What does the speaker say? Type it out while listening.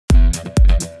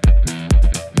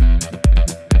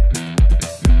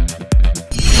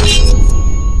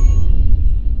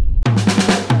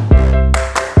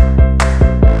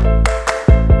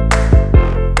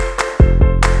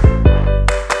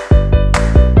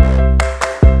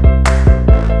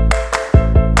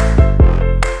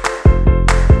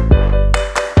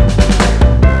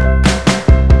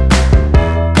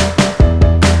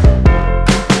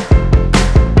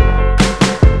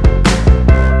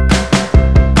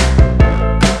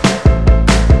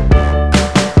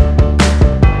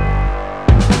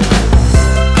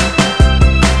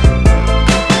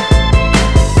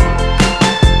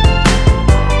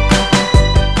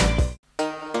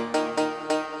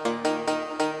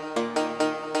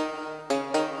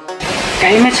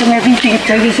টাইমের সঙ্গে টিকিট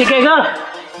চাই দিছে কে গো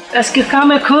আজকে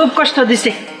কামে খুব কষ্ট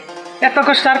দিছে এত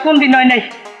কষ্ট আর কোন দিন হয় নাই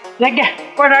দেখ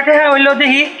কয়টা টাকা হইলো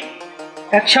দেখি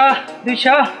 100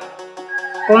 200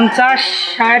 50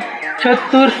 60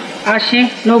 70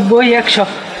 80 90 100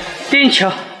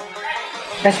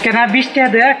 300 আজকে না 20 টাকা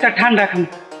দিয়ে একটা ঠান্ডা খাম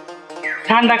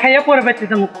ঠান্ডা খাইয়া পরে বেঁচে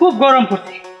যাবো খুব গরম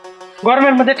পড়ছে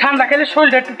গরমের মধ্যে ঠান্ডা খাইলে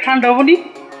শরীরটা একটু ঠান্ডা হবো নি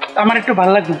আমার একটু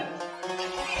ভালো লাগবে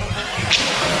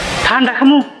ঠান্ডা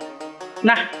খামু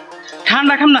না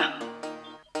ঠান্ডা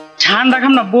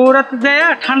খাম না বউরাতে যায়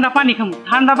ঠান্ডা পানি খামু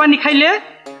ঠান্ডা পানি খাইলে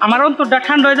আমার অন্তরটা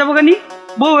ঠান্ডা হয়ে যাবো কেনি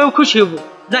বউ খুশি হবো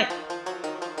যাই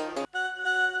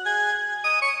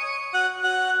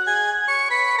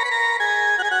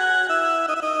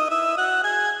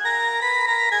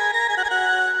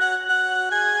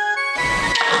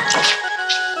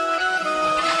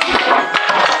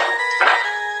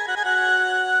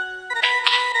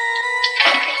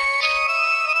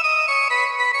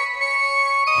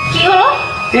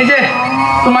এই যে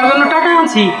তোমার জন্য টাকা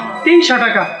আনছি 300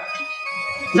 টাকা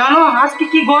জানো আজকে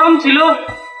কি গরম ছিল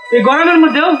এই গরমের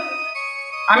মধ্যেও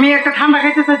আমি একটা ঠান্ডা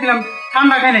খাইতে চাইছিলাম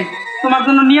ঠান্ডা খাই নাই তোমার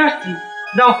জন্য নিয়ে আসছি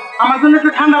যাও আমার জন্য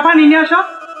একটু ঠান্ডা পানি নিয়ে আসো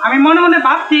আমি মনে মনে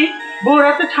ভাবছি বউ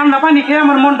রাতে ঠান্ডা পানি খেয়ে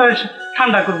আমার মনটা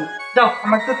ঠান্ডা করবো যাও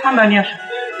আমার একটু ঠান্ডা নিয়ে আসো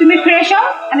তুমি ফ্রেশ হও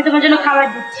আমি তোমার জন্য খাবার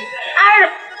দিচ্ছি আর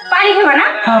পানি খাবে না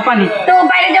হ্যাঁ পানি তো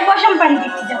বাইরে যা বসাম পানি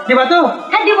দিচ্ছি যাও দেবা তো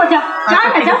হ্যাঁ দিব যাও যাও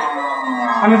না যাও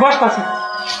আমি বসতাছি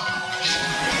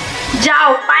যাও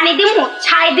পানি দিমু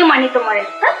ছাই দিমু মানে তোমারে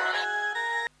হ্যাঁ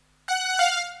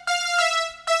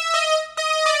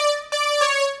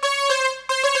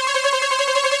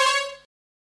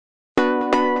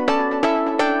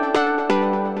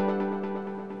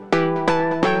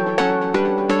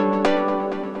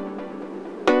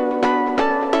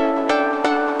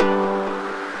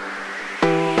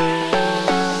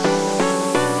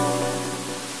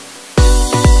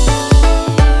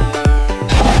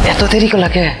এত দেরি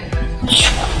করলাকে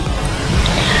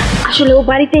আসলে ও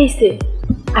বাড়িতে এসে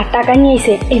আর টাকা নিয়ে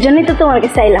এসে এই জন্যই তো তোমাকে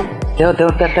চাইলাম দেও দেও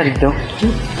তাড়াতাড়ি দেও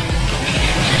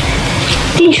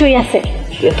 300 আছে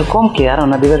এত কম কে আর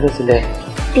না দিবার গেছিলে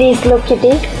প্লিজ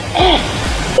লক্ষ্মীটি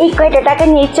এই কয়টা টাকা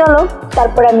নিয়ে চলো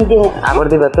তারপর আমি দেব আবার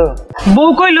দিবা তো বউ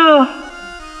কইলো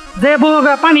যে বউ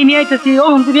পানি নিয়ে আইতেছি ও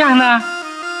তুমি আনা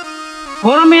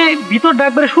গরমে ভিতর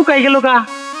একবারে শুকাই গেল গা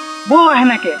বউ আহে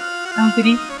না কে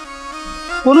তুমি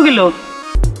কোন গেল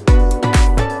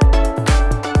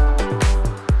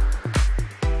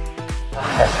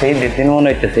সেই দিন মনে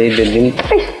হইতেছে এই দিন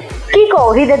কি কও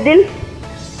ঈদের দিন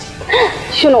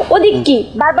শোনো ওদিক কি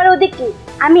বারবার ওদিক কি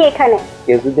আমি এখানে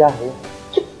কেউ যদি আসে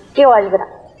কেউ আসবে না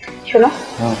শোনো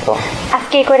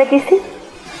আজকে করে দিছি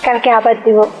কালকে আবার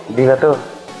দিব দিবা তো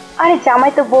আরে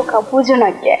জামাই তো বোকা বুঝো না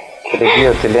কে কি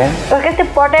হচ্ছিল ওর কাছে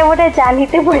পটায় পটায়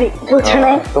জানিতে পারি বুঝো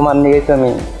না তোমার নিয়ে তো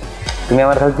আমি তুমি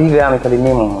আমার কাছে দিবে আমি খালি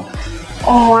নিমো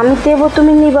ও আমি দেবো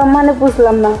তুমি নিবা মানে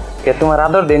বুঝলাম না কে তোমার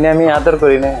আদর দিনে আমি আদর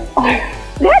করি না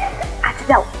আচ্ছা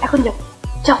যাও এখন যাও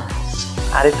যাও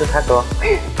আর একটু থাকো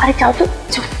আরে যাও তো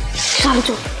চলো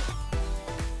চলো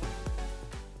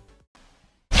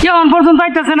কেমন পর্যন্ত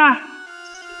আইতেছে না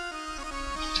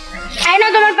আই না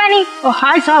তোমার পানি ও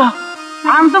হাই সা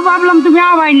আমি তো ভাবলাম তুমি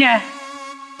আবাই না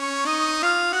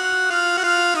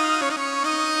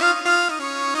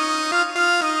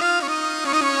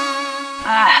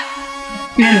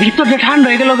ভিতরটা ঠান্ডা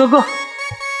হয়ে গেল গো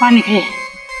পানি খেয়ে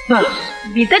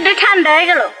ভিতরটা ঠান্ডা হয়ে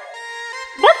গেল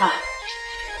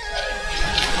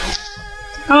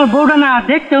আমার বউটা না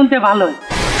দেখতে উনতে ভালো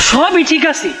সবই ঠিক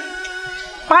আছে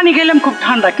পানি খেলাম খুব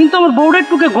ঠান্ডা কিন্তু আমার বউটা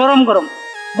একটু গরম গরম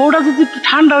বউটা যদি একটু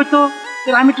ঠান্ডা হইতো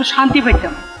তাহলে আমি একটু শান্তি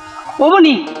পাইতাম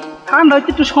ওবনি ঠান্ডা হইতে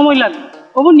একটু সময় লাগবে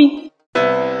ওবনি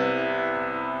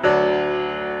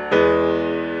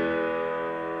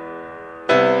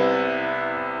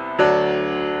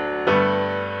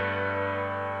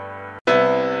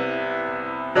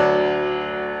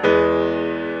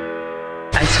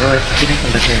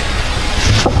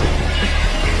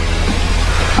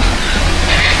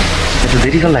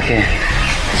দেরি করলাকে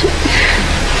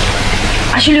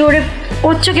আসলে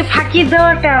ওর চোখে ফাঁকি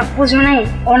দেওয়াটা বুঝো নাই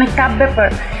অনেক টাফ ব্যাপার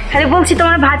খালি বলছি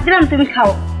তোমার ভাত দিলাম তুমি খাও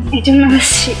এই জন্য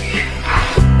আসছি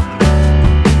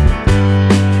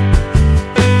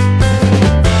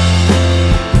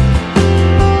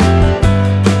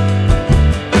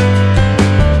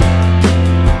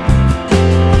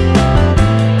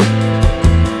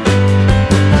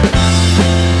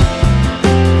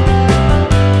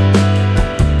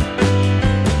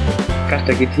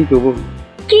কাজটা কি ঠিক হবো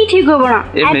কি ঠিক হবো না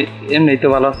এমনি তো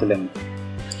ভালো ছিলেন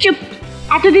চুপ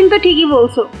এতদিন তো ঠিকই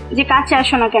বলছো যে কাছে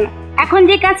আসো না কেন এখন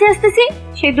যে কাছে আসতেছি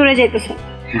সে দূরে যাইতেছে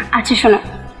আচ্ছা শোনো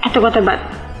এত কথা বাদ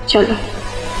চলো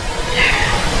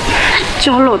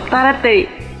চলো তাড়াতাড়ি,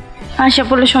 আসা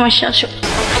পড়লে সমস্যা। আসো।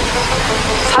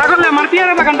 ছাগলে আমার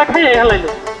পেয়ারা বাগানটা খাইয়ে হেলাইলো।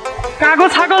 কাগজ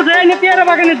ছাগল যায় না পেয়ারা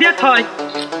বাগানে দিয়ে হয়।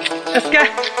 আজকে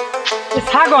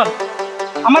ছাগল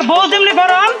আমার বউ যেমনি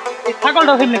গরম, এই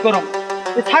ছাগলটাও সেমনি গরম।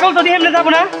 এই ছাগল তো দিয়ে এমনি যাবো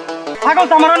না, ছাগল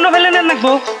তো আমার অন্য ফেলে নেন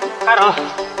রাখবো। কারণ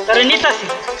তারে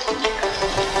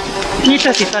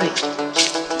নিতাছি তারে।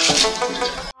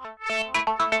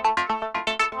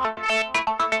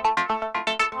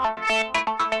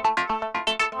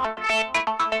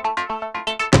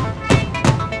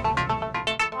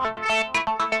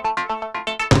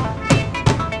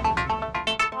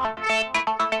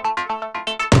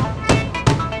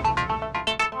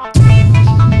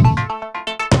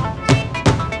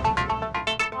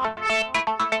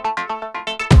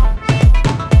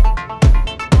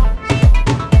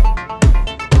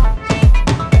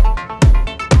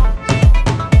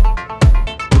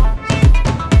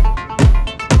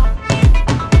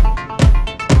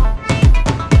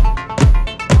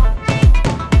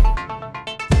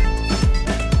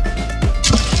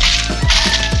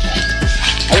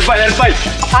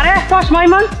 আরে চশমা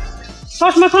ইমান,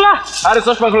 চশমা খোলা। আরে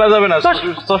চশমা খোলা যাবে না,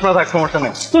 চশমা থাক, সমস্যা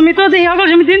নেই। তুমি তো দেখি আগল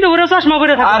তুমি দিন দুপুরে চশমা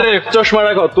পরে থাকো। আরে চশমা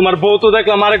রাখো, তোমার বউ তো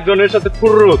দেখলাম আরেকজনের সাথে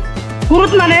ফুরুত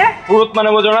মানে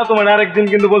বোঝো না? তোমার আরেকদিন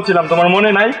কিন্তু বলছিলাম, তোমার মনে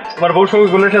নাই? তোমার বউ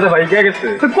শফিকুলের সাথে ভাইকে গেছে।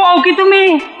 কও কি তুমি?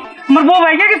 আমার বউ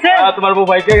ভাইকে গেছে? তোমার বউ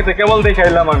ভাইকে গেছে, কেবল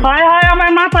দেখাইলাম আমি। হায় হায়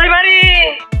আমার মাথায় বাড়ি।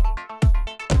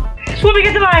 ছবি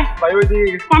গেছে ভাই, ভাই ওই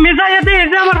দিকে আমি যাই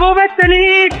দেখি আমার বউ বাইতে নি।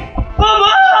 ও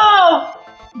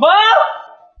বউ,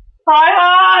 হায়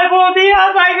হায় বউ দিয়া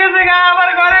যাই গেছে গা, আমার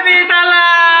ঘরে দিয়ে তালা,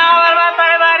 আমার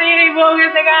মাথায় বাড়ি, বউ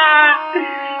গেছে গা।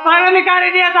 আমি কারে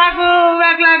দিয়া থাকু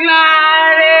একলা,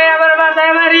 রে আমার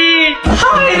মাথায় বাড়ি।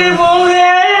 হায় রে বউ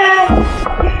রে,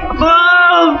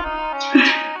 বউ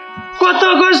কত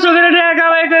কষ্ট করে টাকা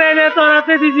কামাই করে রে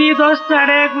তোরাতে দিছি 10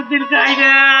 টাকা কুদিন খাই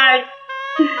নাই।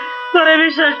 তোরে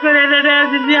বিশ্বাস করে রে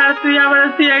দিছি, আর তুই আবার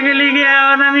তুই গেলি গিয়ে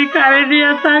আমি কারে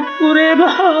দিয়া থাকবো রে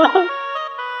বউ,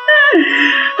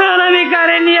 আমি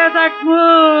কারে নিয়ে থাকবো।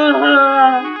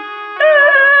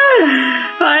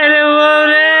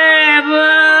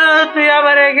 তুই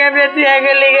আবার কেমনে তুই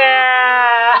গেলি গা।